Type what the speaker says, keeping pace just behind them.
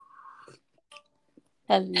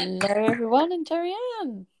Hello, everyone, and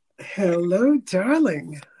Terry-Ann. Hello,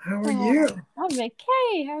 darling. How are you? I'm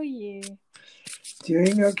okay. How are you?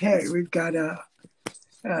 Doing okay. We've got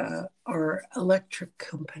our electric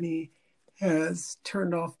company has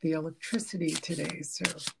turned off the electricity today, so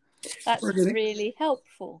That's we're gonna. really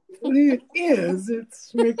helpful. It is.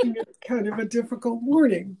 It's making it kind of a difficult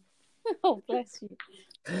morning. Oh, bless you.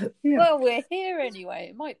 Yeah, Well, we're here anyway.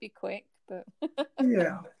 It might be quick, but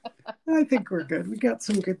yeah. I think we're good. We got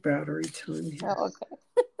some good battery time here. oh, okay.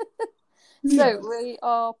 Yeah. So we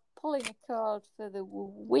are pulling a card for the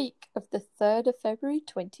week of the 3rd of February,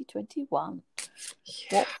 2021.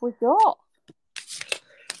 What we got?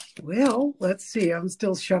 Well, let's see. I'm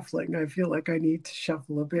still shuffling. I feel like I need to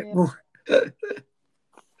shuffle a bit Yeah. more.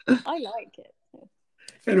 I like it.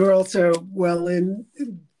 And we're also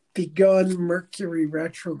begun Mercury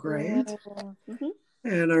retrograde, Mm-hmm.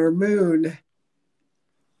 and our moon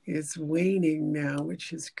is waning now,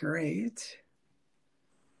 which is great.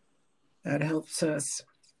 That helps us.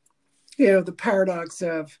 The paradox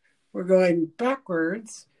of we're going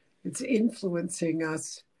backwards, it's influencing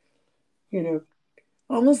us,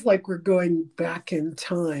 almost like we're going back in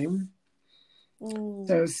time.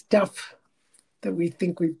 So stuff that we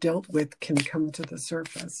think we've dealt with can come to the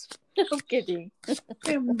surface. No kidding.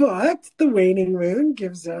 But the waning moon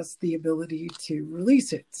gives us the ability to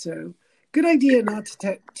release it. So good idea not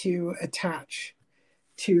to attach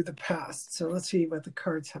to the past. So let's see what the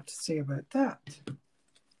cards have to say about that.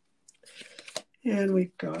 And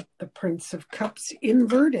we've got the Prince of Cups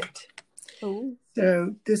inverted. Ooh.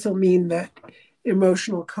 So this will mean that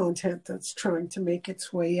emotional content that's trying to make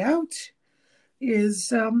its way out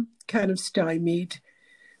is kind of stymied,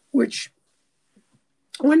 which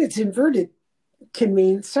when it's inverted can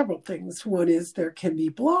mean several things. One is there can be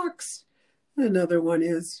blocks. Another one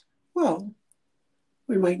is, well,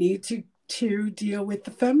 we might need to deal with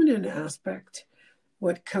the feminine aspect.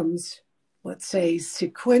 What comes, let's say,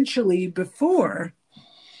 sequentially before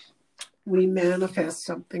we manifest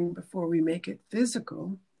something, before we make it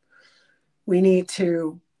physical. We need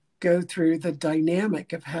to go through the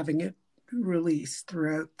dynamic of having it released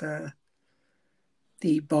throughout the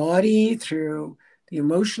body, through the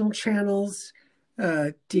emotional channels,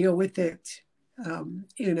 deal with it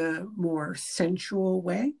in a more sensual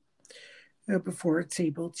way before it's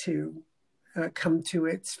able to come to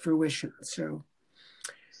its fruition. So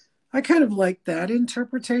I kind of like that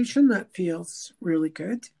interpretation. That feels really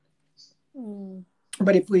good.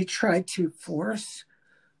 But if we try to force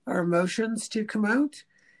our emotions to come out,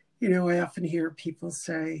 I often hear people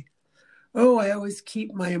say, oh, I always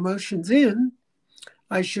keep my emotions in.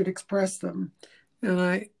 I should express them. And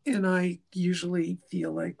I usually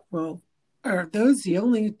feel like, well, are those the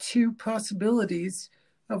only two possibilities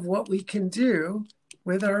of what we can do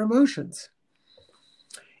with our emotions?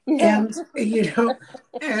 And,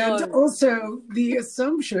 and also the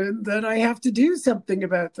assumption that I have to do something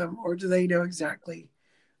about them, or do they know exactly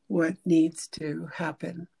what needs to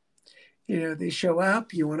happen? They show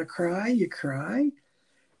up, you want to cry, you cry.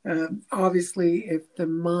 Obviously, if the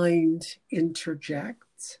mind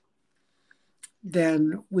interjects,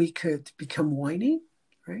 then we could become whiny,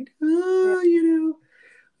 right? Oh,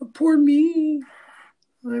 poor me.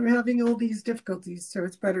 I'm having all these difficulties. So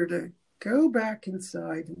it's better to go back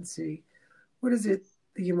inside and see what is it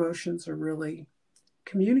the emotions are really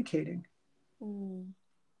communicating. And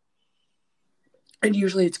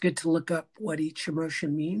usually it's good to look up what each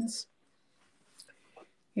emotion means.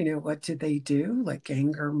 What do they do? Like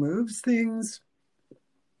anger moves things.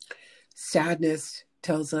 Sadness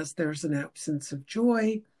tells us there's an absence of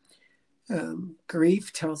joy.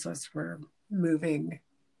 Grief tells us we're moving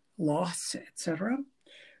loss, etc.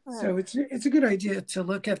 So it's a good idea to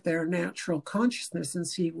look at their natural consciousness and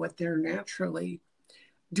see what they're naturally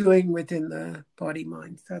doing within the body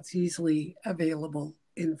mind. That's easily available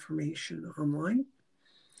information online.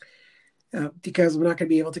 Because we're not going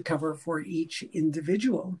to be able to cover for each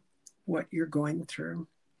individual what you're going through.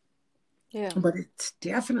 Yeah. But it's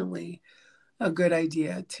definitely a good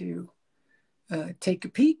idea to take a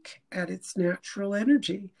peek at its natural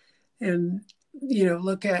energy and,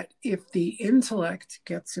 look at if the intellect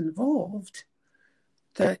gets involved,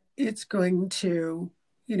 that it's going to,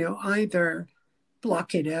 either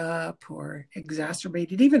block it up or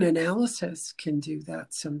exacerbate it. Even analysis can do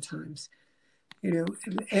that sometimes.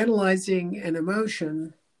 Analyzing an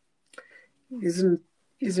emotion isn't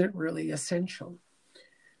really essential.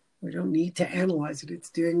 We don't need to analyze it. It's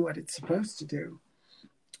doing what it's supposed to do.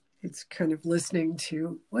 It's kind of listening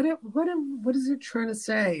to what is it trying to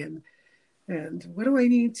say, and what do I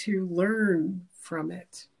need to learn from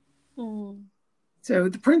it. So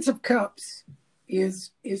the Prince of Cups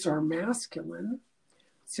is our masculine.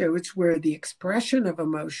 So it's where the expression of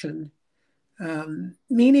emotion,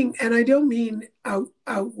 meaning, and I don't mean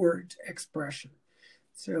outward expression.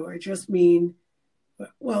 So I just mean,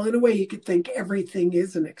 well, in a way you could think everything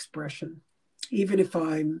is an expression. Even if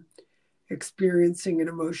I'm experiencing an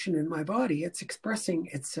emotion in my body, it's expressing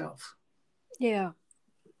itself. Yeah.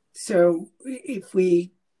 So if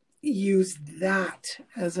we use that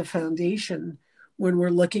as a foundation when we're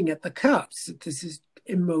looking at the cups, that this is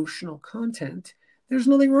emotional content, there's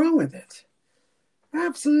nothing wrong with it.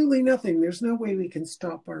 Absolutely nothing. There's no way we can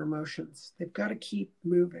stop our emotions. They've got to keep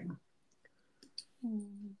moving.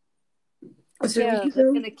 So yeah,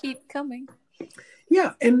 they're going to keep coming.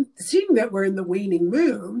 Yeah, and seeing that we're in the waning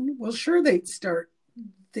moon, well, sure, they'd start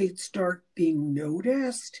being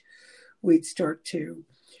noticed. We'd start to,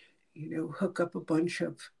 hook up a bunch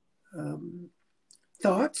of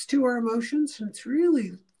thoughts to our emotions, and it's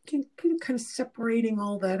really kind of separating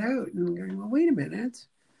all that out and going, well, wait a minute,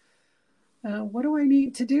 what do I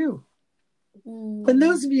need to do? And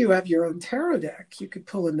those of you who have your own tarot deck, you could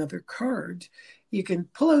pull another card. You can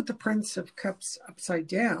pull out the Prince of Cups upside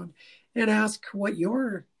down and ask what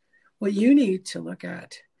you need to look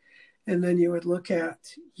at. And then you would look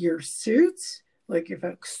at your suits. Like if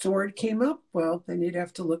a sword came up, well, then you'd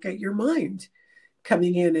have to look at your mind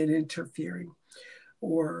coming in and interfering.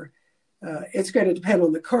 Or it's going to depend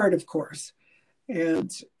on the card, of course.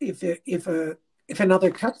 And if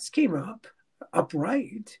another cups came up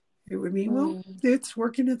upright, it would mean, well, it's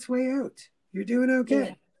working its way out. You're doing okay.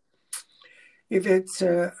 Yeah. If it's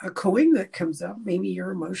a coin that comes up, maybe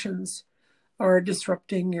your emotions are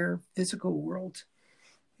disrupting your physical world.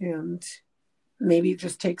 And maybe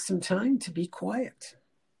just take some time to be quiet.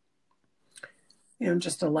 And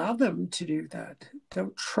just allow them to do that.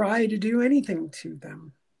 Don't try to do anything to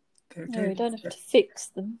them. No, you don't have to fix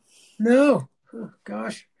them. No. Oh,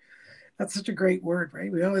 gosh. That's such a great word, right?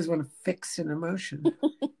 We always want to fix an emotion.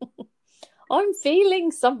 I'm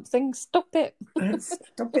feeling something. Stop it.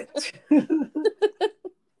 Stop it.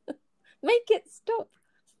 Make it stop.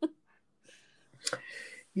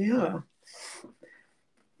 Yeah.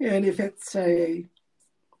 And if it's a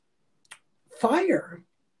fire,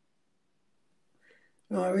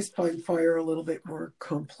 well, I always find fire a little bit more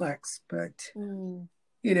complex, but,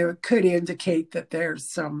 it could indicate that there's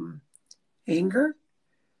some anger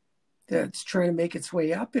that's trying to make its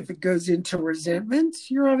way up. If it goes into resentment,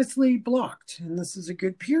 you're obviously blocked. And this is a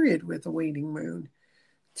good period with the waning moon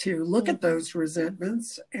to look at those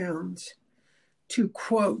resentments and, to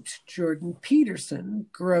quote Jordan Peterson,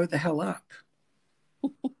 grow the hell up.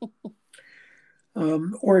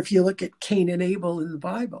 Or if you look at Cain and Abel in the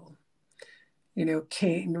Bible,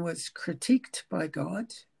 Cain was critiqued by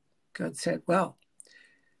God. God said, well,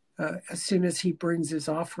 as soon as he brings his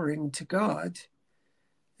offering to God,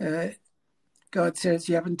 God says,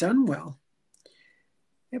 you haven't done well.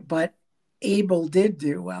 But Abel did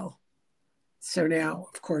do well. So now,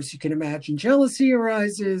 of course, you can imagine jealousy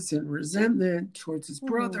arises and resentment towards his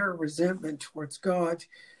brother, resentment towards God,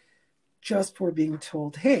 just for being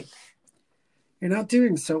told, hey, you're not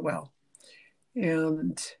doing so well.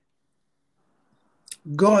 And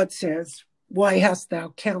God says, why hast thou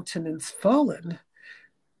countenance fallen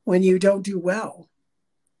when you don't do well?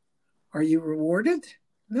 Are you rewarded?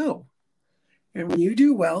 No. And when you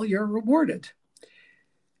do well, you're rewarded.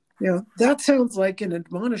 That sounds like an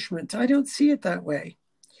admonishment. I don't see it that way.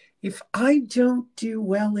 If I don't do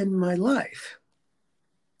well in my life,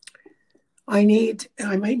 I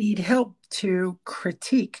might need help to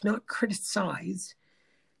critique, not criticize,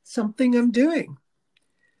 something I'm doing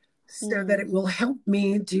so that it will help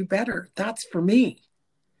me do better. That's for me.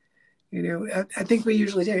 I think we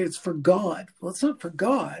usually say it's for God. Well, it's not for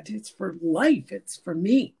God. It's for life. It's for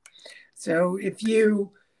me. So if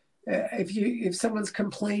someone's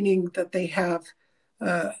complaining that they have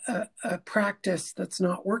a practice that's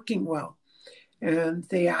not working well, and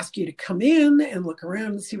they ask you to come in and look around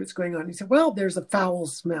and see what's going on, you say, well, there's a foul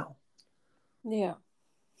smell. Yeah.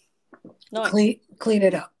 Nice. Clean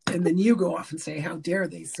it up. And then you go off and say, how dare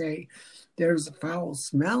they say there's a foul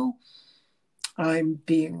smell? I'm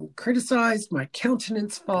being criticized. My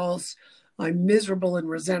countenance falls. I'm miserable and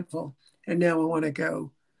resentful. And now I want to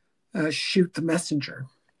go shoot the messenger.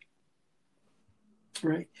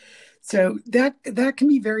 Right. So that can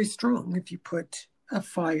be very strong if you put a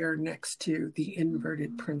fire next to the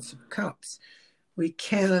inverted Prince of Cups. We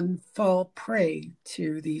can fall prey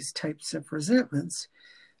to these types of resentments.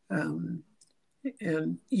 And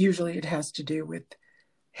usually it has to do with,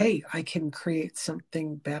 hey, I can create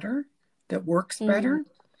something better that works better,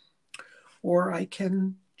 or I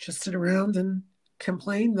can just sit around and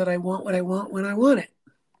complain that I want what I want when I want it.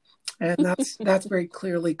 And that's very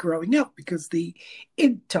clearly growing up, because the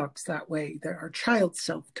id talks that way, that our child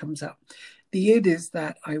self comes up. The id is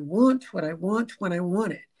that I want what I want when I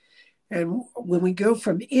want it. And when we go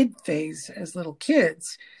from id phase as little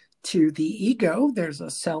kids to the ego, there's a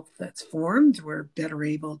self that's formed. We're better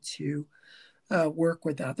able to work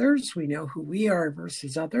with others. We know who we are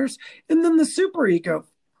versus others. And then the superego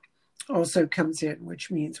also comes in, which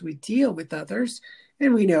means we deal with others.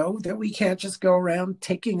 And we know that we can't just go around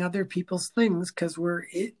taking other people's things because we're,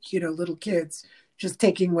 little kids, just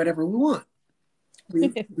taking whatever we want.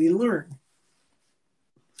 We learn.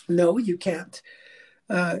 No, you can't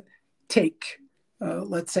take,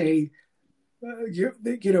 let's say,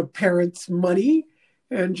 parents' money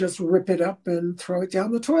and just rip it up and throw it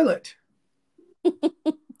down the toilet.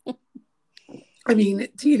 I mean,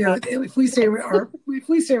 if we say we're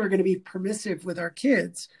going to be permissive with our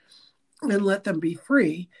kids and let them be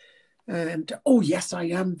free, and oh yes, I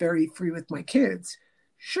am very free with my kids.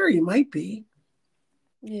 Sure, you might be,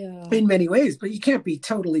 in many ways, but you can't be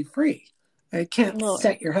totally free. I can't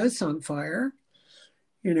set your house on fire,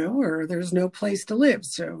 or there's no place to live.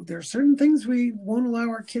 So there's certain things we won't allow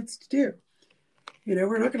our kids to do.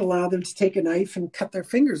 We're not going to allow them to take a knife and cut their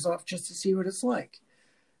fingers off just to see what it's like.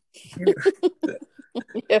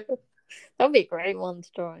 Yeah, that'd be a great one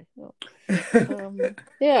to try.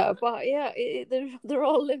 There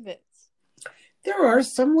are limits. There are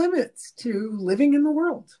some limits to living in the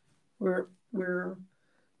world. We're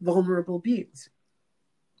vulnerable beings.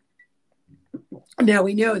 Now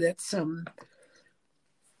we know that some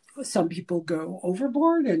people go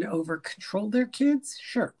overboard and over control their kids.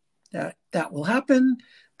 Sure, that will happen.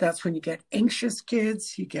 That's when you get anxious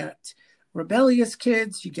kids, you get rebellious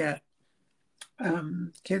kids, you get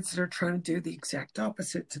kids that are trying to do the exact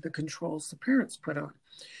opposite to the controls the parents put on.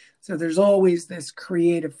 So there's always this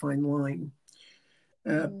creative fine line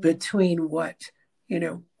between what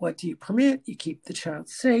do you permit? You keep the child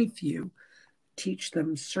safe. You teach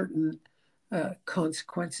them certain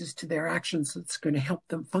consequences to their actions that's going to help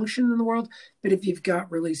them function in the world. But if you've got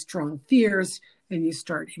really strong fears and you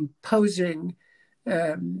start imposing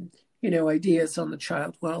ideas on the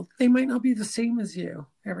child, well, they might not be the same as you.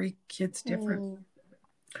 Every kid's different.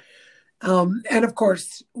 And of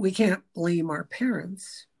course, we can't blame our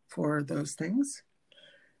parents for those things.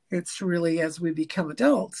 It's really, as we become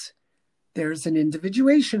adults, there's an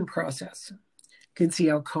individuation process. You can see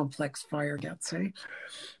how complex fire gets, eh?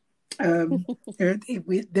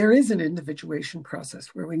 There is an individuation process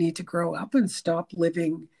where we need to grow up and stop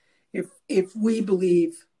living. If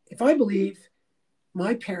I believe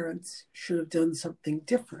my parents should have done something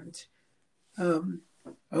different,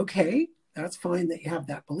 okay, that's fine that you have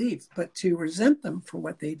that belief, but to resent them for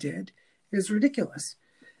what they did is ridiculous.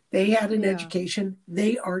 They had an education.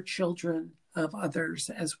 They are children of others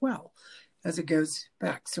as well, as it goes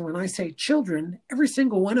back. So when I say children, every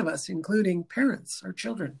single one of us, including parents, are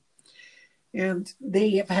children. And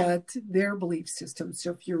they have had their belief system.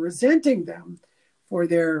 So if you're resenting them for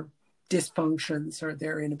their dysfunctions or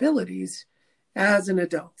their inabilities as an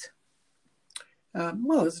adult,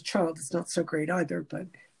 as a child, it's not so great either, but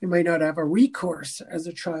you might not have a recourse as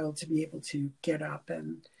a child to be able to get up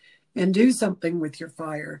and do something with your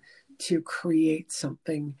fire to create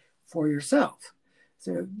something for yourself.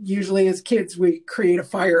 So usually as kids, we create a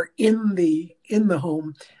fire in the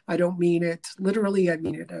home. I don't mean it literally. I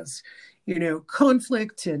mean it as,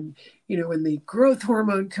 conflict and, when the growth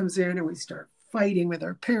hormone comes in and we start fighting with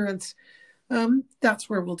our parents, that's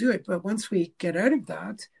where we'll do it. But once we get out of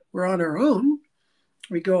that, we're on our own.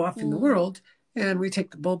 We go off in the world and we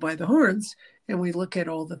take the bull by the horns and we look at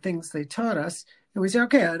all the things they taught us and we say,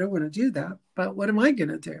 okay, I don't want to do that, but what am I going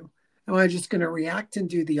to do? Am I just going to react and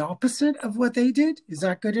do the opposite of what they did? Is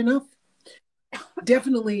that good enough?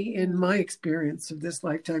 Definitely, in my experience of this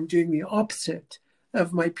lifetime, doing the opposite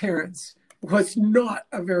of my parents was not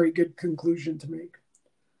a very good conclusion to make.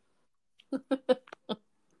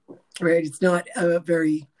 Right? It's not a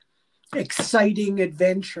very exciting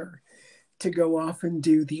adventure to go off and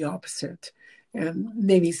do the opposite. And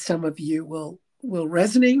maybe some of you will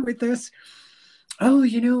resonate with this. Oh,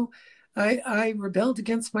 I rebelled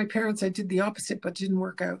against my parents. I did the opposite, but didn't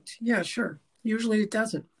work out. Yeah, sure. Usually it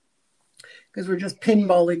doesn't. Because we're just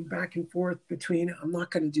pinballing back and forth between, I'm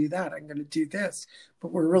not going to do that, I'm going to do this,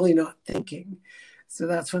 but we're really not thinking. So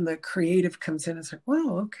that's when the creative comes in. It's like,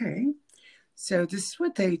 well, okay, so this is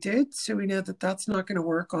what they did. So we know that that's not going to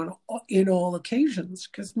work in all occasions,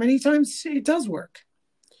 because many times it does work.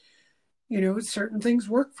 Certain things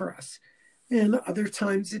work for us, and other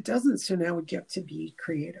times it doesn't. So now we get to be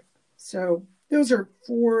creative. So those are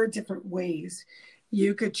 4 different ways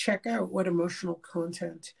you could check out what emotional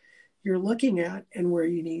content you're looking at and where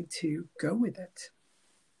you need to go with it.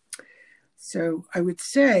 So I would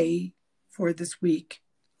say for this week,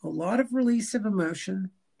 a lot of release of emotion.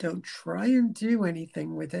 Don't try and do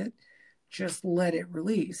anything with it. Just let it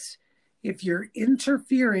release. If you're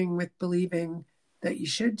interfering with believing that you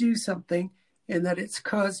should do something and that it's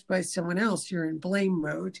caused by someone else, you're in blame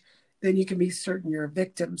mode, then you can be certain you're a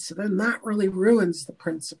victim. So then that really ruins the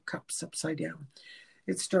Prince of Cups upside down.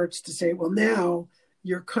 It starts to say, well, now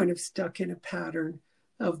you're kind of stuck in a pattern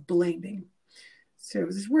of blaming. So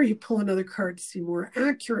this is where you pull another card to see more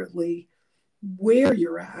accurately where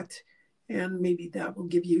you're at, and maybe that will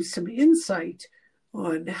give you some insight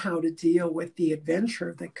on how to deal with the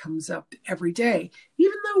adventure that comes up every day,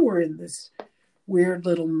 even though we're in this weird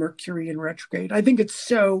little Mercury in retrograde. I think it's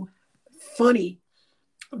so funny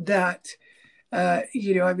that I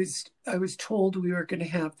was told we were going to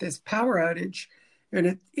have this power outage,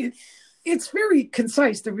 and it's very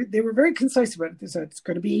concise. They were very concise about it. They said it's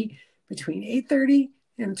going to be between 8:30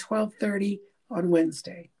 and 12:30 on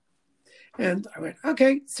Wednesday. And I went,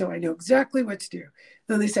 okay, so I know exactly what to do.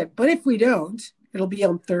 Then they said, but if we don't, it'll be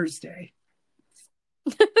on Thursday.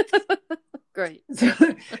 Great.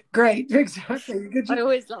 Great, exactly. I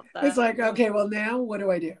always love that. It's like, okay, well, now what do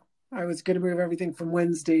I do? I was going to move everything from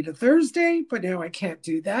Wednesday to Thursday, but now I can't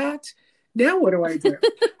do that. Now what do I do?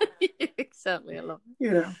 Exactly, I love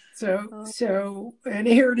it. So, and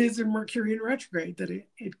here it is in Mercury in retrograde that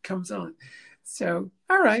it comes on. So,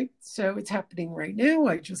 all right. So it's happening right now.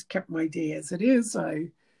 I just kept my day as it is.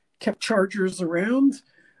 I kept chargers around.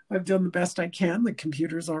 I've done the best I can. The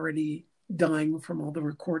computer's already dying from all the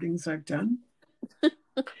recordings I've done.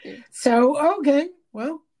 So, okay,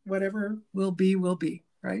 well, whatever will be,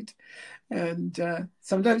 right? And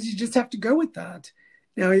sometimes you just have to go with that.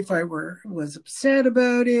 Now, if I was upset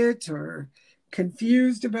about it or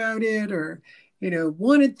confused about it or,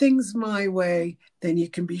 wanted things my way, then you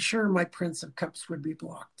can be sure my Prince of Cups would be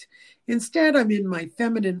blocked. Instead, I'm in my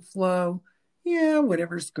feminine flow. Yeah,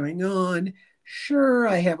 whatever's going on. Sure,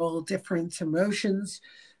 I have all different emotions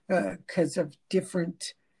because of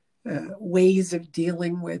different ways of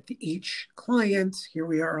dealing with each client. Here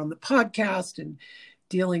we are on the podcast and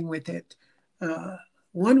dealing with it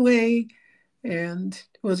one way. And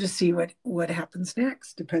we'll just see what happens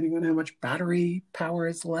next, depending on how much battery power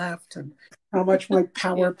is left and how much my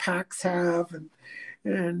power packs have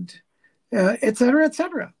and et cetera, et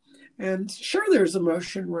cetera. And sure, there's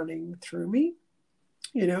emotion running through me.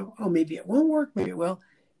 Maybe it won't work, maybe it will,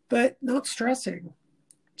 but not stressing.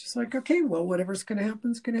 Just like, okay, well, whatever's going to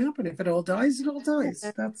happen is going to happen. If it all dies, it all dies.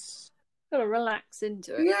 That's got to relax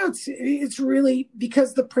into it. Yeah, it's really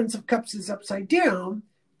because the Prince of Cups is upside down.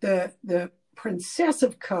 The Princess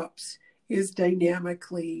of Cups is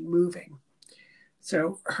dynamically moving.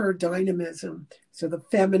 So her dynamism, so the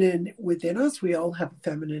feminine within us, we all have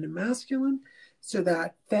feminine and masculine. So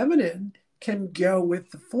that feminine can go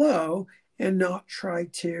with the flow and not try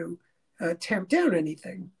to tamp down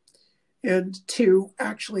anything. And to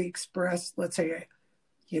actually express, let's say,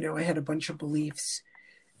 I had a bunch of beliefs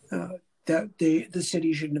that the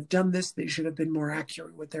city shouldn't have done this. They should have been more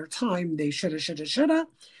accurate with their time. They shoulda.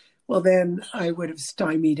 Well, then I would have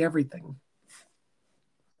stymied everything.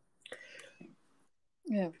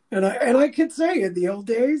 Yeah. And I could say in the old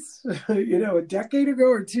days, a decade ago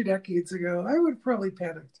or 2 decades ago, I would have probably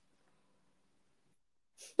panicked.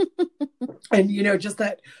 And, just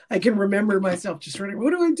that I can remember myself just running,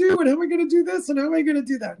 what do I do? And how am I going to do this? And how am I going to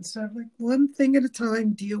do that? Instead of like one thing at a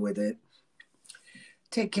time, deal with it,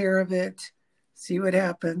 take care of it, see what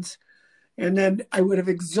happens. And then I would have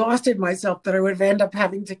exhausted myself that I would have ended up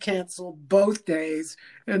having to cancel both days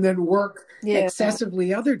and then work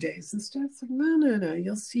excessively other days. Instead, it's like, no.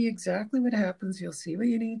 You'll see exactly what happens. You'll see what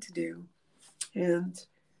you need to do. And,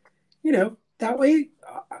 that way,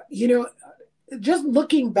 just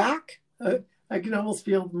looking back, I can almost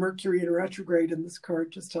feel Mercury in retrograde in this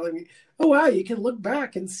card just telling me, oh, wow, you can look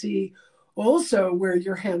back and see also where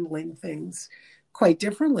you're handling things quite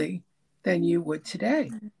differently than you would today.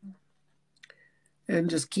 Mm-hmm. And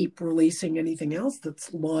just keep releasing anything else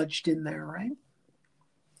that's lodged in there, right?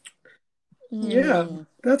 Yeah,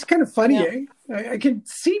 that's kind of funny, eh? I can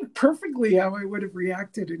see perfectly how I would have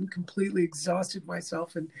reacted and completely exhausted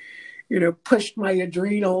myself and, pushed my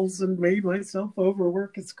adrenals and made myself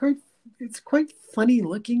overwork. It's quite funny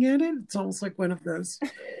looking at it. It's almost like one of those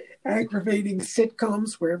aggravating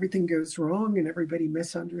sitcoms where everything goes wrong and everybody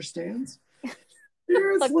misunderstands.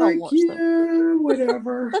 It's like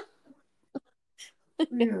whatever.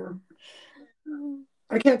 Yeah.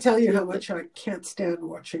 I can't tell you how much I can't stand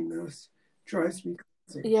watching those. Drives me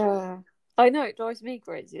crazy. Yeah. I know, it drives me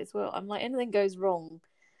crazy as well. I'm like, anything goes wrong,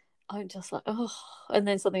 I'm just like, oh, and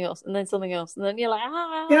then something else, and then something else, and then you're like,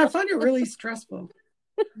 Yeah, I ah. find it really stressful.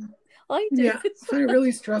 I do. Yeah, I find it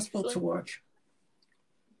really stressful to watch.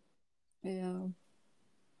 Yeah.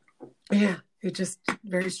 Yeah, it's just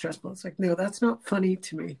very stressful. It's like, no, that's not funny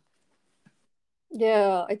to me.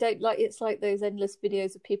 Yeah, I don't like. It's like those endless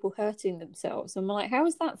videos of people hurting themselves. I'm like, how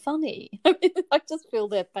is that funny? I mean, I just feel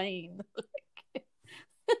their pain.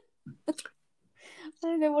 I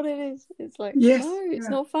don't know what it is. It's like, Yes, no, it's yeah.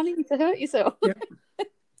 not funny to hurt yourself. Yeah.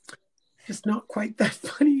 Just not quite that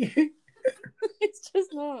funny. It's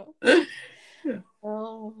just not. Yeah.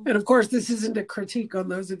 Oh. And of course, this isn't a critique on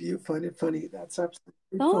those of you who find it funny. That's absolutely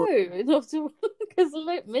No, fine. not because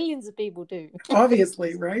millions of people do.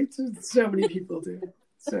 Obviously, right? So many people do.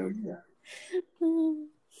 So, yeah. All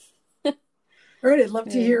right, I'd love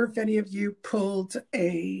to hear if any of you pulled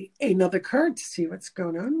another card to see what's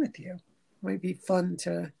going on with you. Might be fun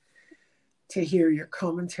to hear your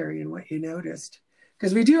commentary and what you noticed.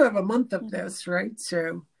 Because we do have a month of this, right?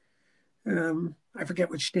 So I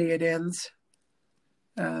forget which day it ends.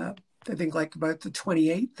 I think like about the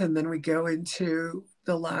 28th, and then we go into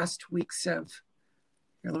the last weeks of,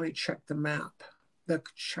 here, let me check the map, the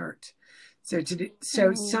chart.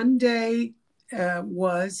 So Sunday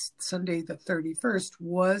was, Sunday the 31st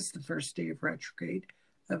was the first day of retrograde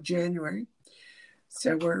of January.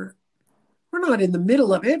 So we're not in the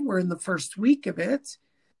middle of it, we're in the first week of it.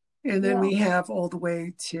 And then we have all the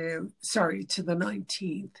way to the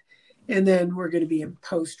 19th. And then we're going to be in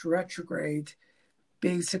post retrograde,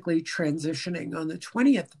 basically transitioning on the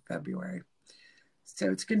 20th of February.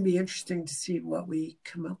 So it's going to be interesting to see what we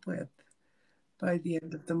come up with by the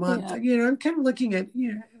end of the month. Yeah. You know, I'm kind of looking at,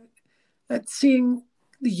 at seeing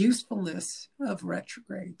the usefulness of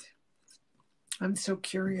retrograde. I'm so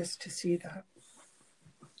curious to see that.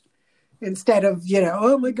 Instead of,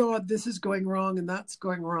 oh my God, this is going wrong and that's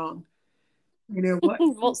going wrong.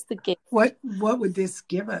 What's the gift? What would this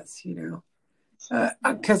give us,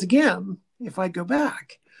 Because again, if I go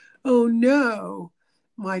back, oh no,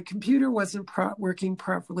 my computer wasn't working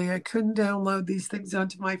properly. I couldn't download these things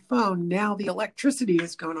onto my phone. Now the electricity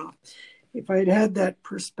has gone off. If I'd had that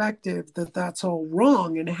perspective that that's all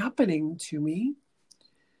wrong and happening to me,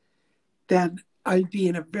 then I'd be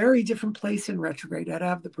in a very different place in retrograde. I'd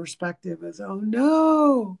have the perspective as, oh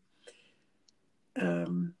no.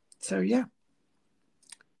 So yeah,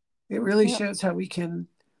 it really shows how we can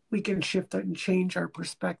shift and change our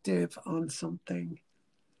perspective on something.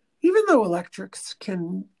 Even though electrics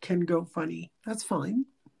can go funny, that's fine.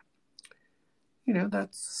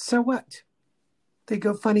 That's, so what? They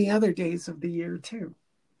go funny other days of the year too.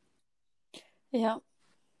 Yeah.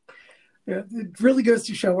 Yeah, it really goes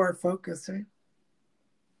to show our focus, eh?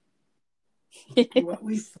 What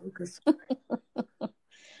we focus on.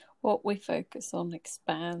 What we focus on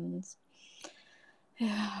expands.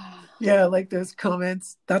 Yeah, I like those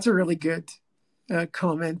comments. That's a really good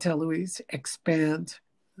comment, Eloise. Expand.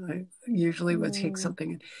 I usually would take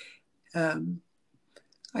something.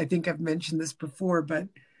 I think I've mentioned this before, but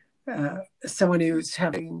someone who's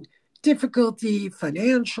having difficulty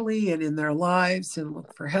financially and in their lives and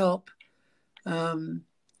look for help, I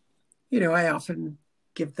often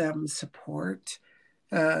give them support.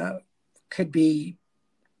 Could be,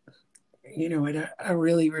 at a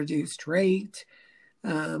really reduced rate,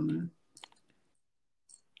 or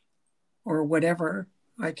whatever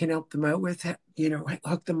I can help them out with,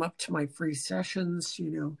 hook them up to my free sessions,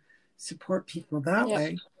 support people that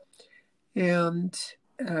way. And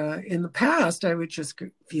in the past, I would just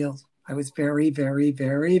feel I was very, very,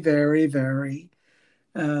 very, very, very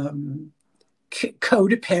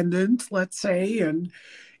codependent, let's say. And,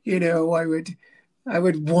 I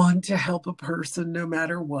would want to help a person no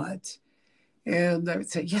matter what. And I would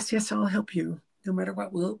say, yes, I'll help you. No matter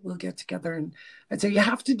what, we'll get together. And I'd say, you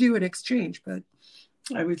have to do an exchange. But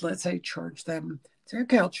I would, let's say, charge them. Say,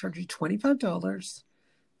 okay, I'll charge you $25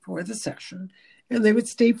 for the session. And they would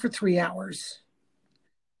stay for 3 hours.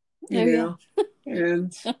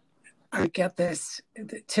 And I get this,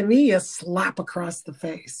 to me, a slap across the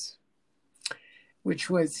face, which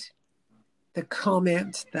was the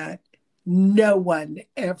comment that no one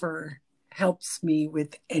ever helps me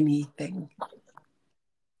with anything.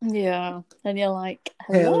 Yeah. And you're like,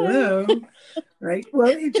 hello. Right? Well,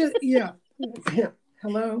 it just,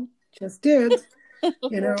 hello, just did.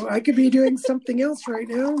 I could be doing something else right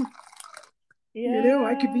now. Yeah.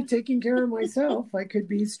 I could be taking care of myself. I could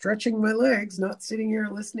be stretching my legs, not sitting here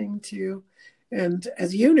listening to, and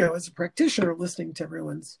as you know, as a practitioner, listening to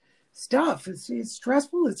everyone's stuff. It's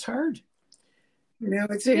stressful. It's hard.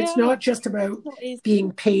 It's not just about not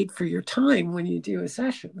being paid for your time when you do a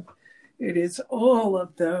session. It is all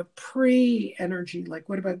of the pre-energy, like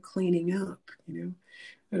what about cleaning up,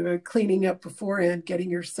 what about cleaning up beforehand,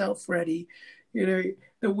 getting yourself ready, the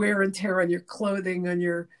wear and tear on your clothing,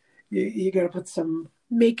 you got to put some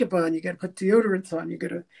makeup on, you got to put deodorants on, you got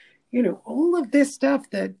to, all of this stuff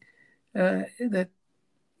that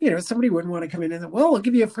somebody wouldn't want to come in and, well, I'll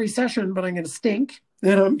give you a free session, but I'm going to stink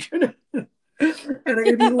and I'm going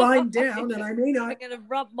to be lying down, and I may not. I'm going to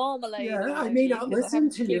rub marmalade. Yeah, I may not listen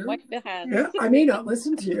to you. Yeah, I may not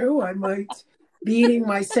listen to you. I might be eating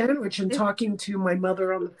my sandwich and talking to my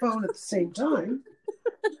mother on the phone at the same time.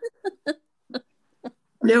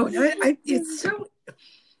 No, it's so.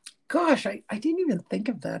 Gosh, I didn't even think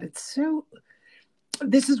of that. It's so.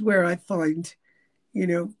 This is where I find,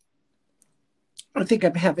 I think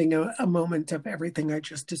I'm having a moment of everything I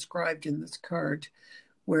just described in this card,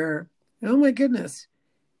 where, oh my goodness,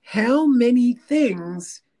 how many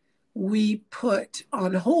things we put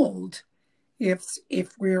on hold if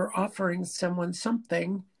we're offering someone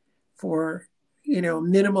something for,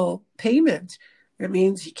 minimal payment. It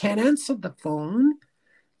means you can't answer the phone.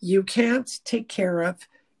 You can't take care of,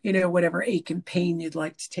 whatever ache and pain you'd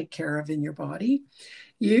like to take care of in your body.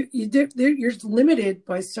 You're limited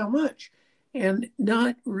by so much, and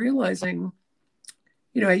not realizing,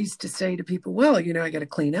 I used to say to people, well, I got to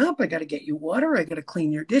clean up. I got to get you water. I got to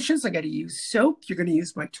clean your dishes. I got to use soap. You're going to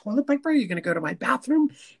use my toilet paper. You're going to go to my bathroom.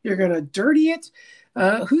 You're going to dirty it.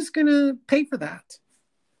 Who's going to pay for that?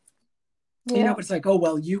 Yeah. It's like, oh,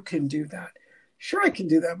 well, you can do that. Sure, I can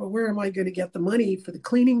do that. But where am I going to get the money for the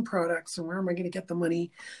cleaning products? And where am I going to get the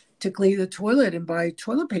money to clean the toilet and buy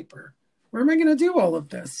toilet paper? Where am I going to do all of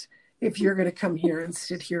this if you're going to come here and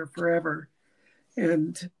sit here forever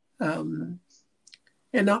and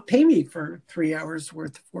not pay me for 3 hours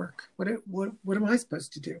worth of work? What am I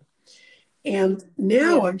supposed to do? And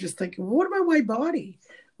now I'm just thinking, well, what about my body?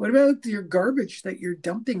 What about your garbage that you're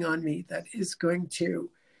dumping on me that is going to,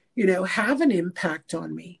 have an impact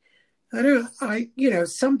on me?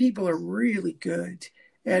 Some people are really good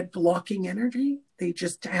at blocking energy. They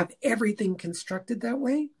just have everything constructed that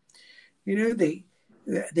way. They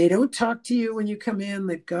don't talk to you when you come in.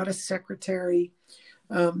 They've got a secretary.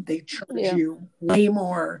 They charge you way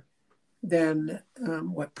more than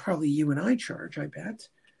what probably you and I charge, I bet.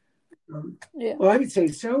 Well, I would say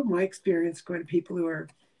so. My experience going to people who are,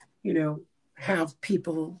 have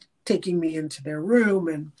people taking me into their room,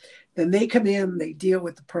 and then they come in, they deal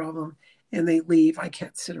with the problem, and they leave. I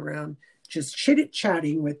can't sit around just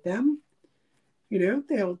chit-chatting with them.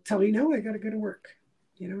 They'll tell me, no, I got to go to work.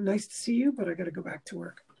 Nice to see you, but I got to go back to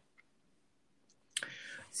work.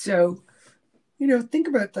 So, think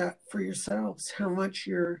about that for yourselves, how much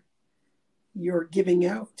you're giving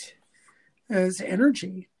out as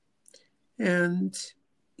energy, and,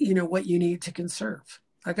 what you need to conserve.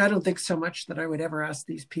 Like, I don't think so much that I would ever ask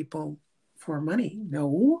these people for money.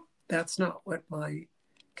 No, that's not what my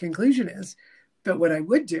conclusion is. But what I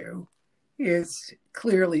would do is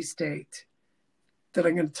clearly state that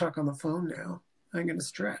I'm going to talk on the phone now. I'm going to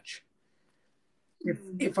stretch.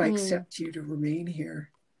 If I accept you to remain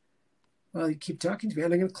here, well, you keep talking to me,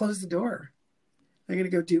 and I'm going to close the door. I'm going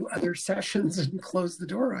to go do other sessions and close the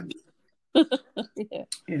door on you.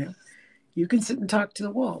 You can sit and talk to the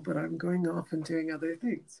wall, but I'm going off and doing other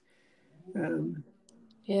things. I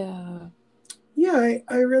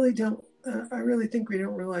really don't. I really think we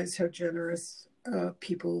don't realize how generous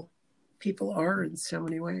people are in so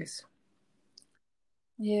many ways.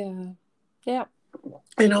 Yeah.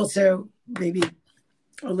 And also maybe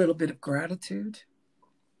a little bit of gratitude.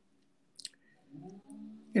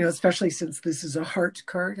 Especially since this is a heart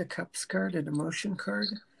card, a cups card, an emotion card.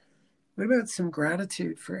 What about some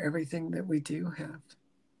gratitude for everything that we do have?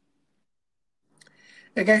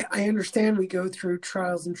 Like, I understand we go through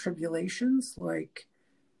trials and tribulations, like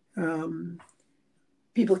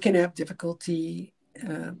people can have difficulty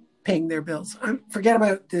paying their bills. Forget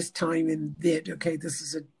about this time in VID, okay? This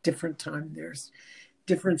is a different time. There's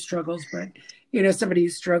different struggles, but, somebody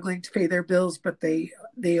who's struggling to pay their bills, but they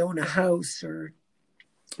own a house, or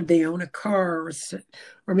they own a car,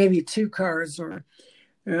 or maybe 2 cars, or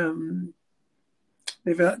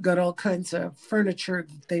they've got all kinds of furniture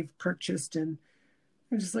that they've purchased, and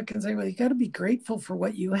I'm just looking and say, well, you got to be grateful for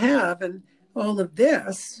what you have, and all of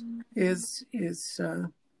this is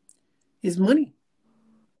money.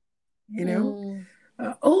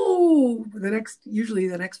 Usually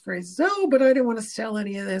the next phrase is, oh, but I don't want to sell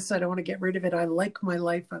any of this. I don't want to get rid of it. I like my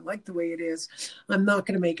life. I like the way it is. I'm not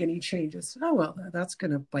going to make any changes. Oh, well, that's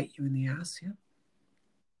going to bite you in the ass. Yeah.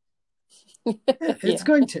 It's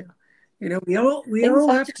going to. We Things all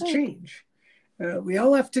have have to to change. change. We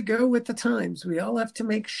all have to go with the times. We all have to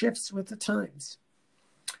make shifts with the times.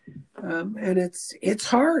 And it's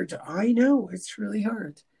hard. I know it's really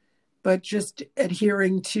hard. But just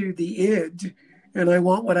adhering to the id, and I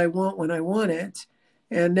want what I want when I want it,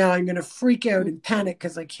 and now I'm going to freak out and panic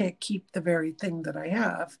because I can't keep the very thing that I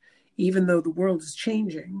have, even though the world is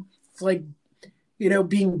changing. It's like,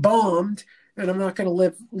 being bombed, and I'm not going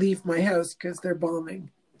to leave my house because they're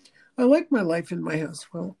bombing. I like my life in my house.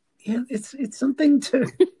 Well, yeah, it's something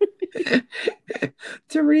to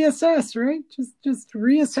to reassess, right? Just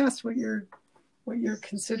reassess what you're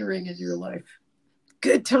considering in your life.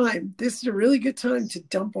 Good time. This is a really good time to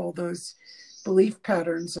dump all those belief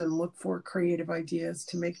patterns and look for creative ideas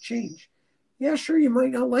to make change. Yeah, sure, you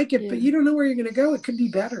might not like it, but you don't know where you're going to go. It could be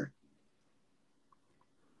better.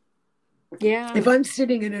 Yeah. If I'm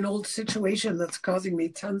sitting in an old situation that's causing me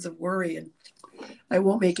tons of worry and I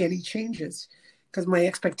won't make any changes because my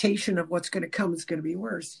expectation of what's going to come is going to be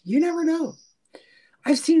worse. You never know.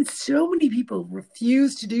 I've seen so many people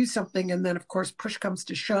refuse to do something, and then, of course, push comes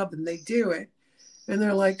to shove and they do it. And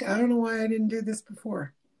they're like, I don't know why I didn't do this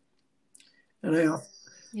before. And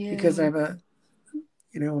because I have a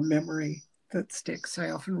memory that sticks,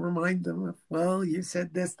 I often remind them of, well, you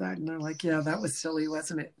said this, that, and they're like, yeah, that was silly,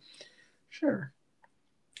 wasn't it? Sure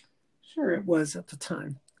it was at the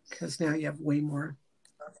time, because now you have way more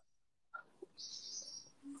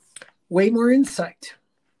insight.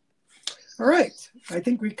 All right, I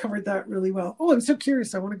think we covered that really well. Oh, I'm so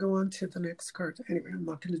curious. I want to go on to the next card. Anyway, I'm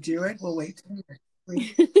not going to do it. We'll wait.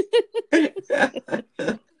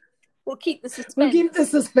 We'll keep the suspense. We'll keep the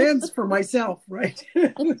suspense for myself, right?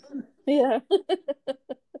 Yeah.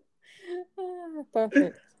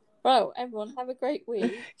 Perfect. Well, everyone, have a great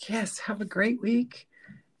week. Yes, have a great week.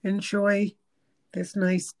 Enjoy this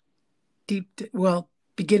nice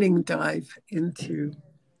beginning dive into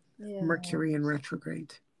Mercury in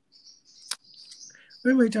retrograde.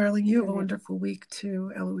 Anyway, darling, you have a wonderful week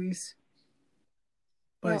too, Eloise.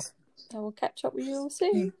 Bye. Yep. I will catch up with you all soon.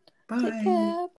 Okay. Bye. Take care.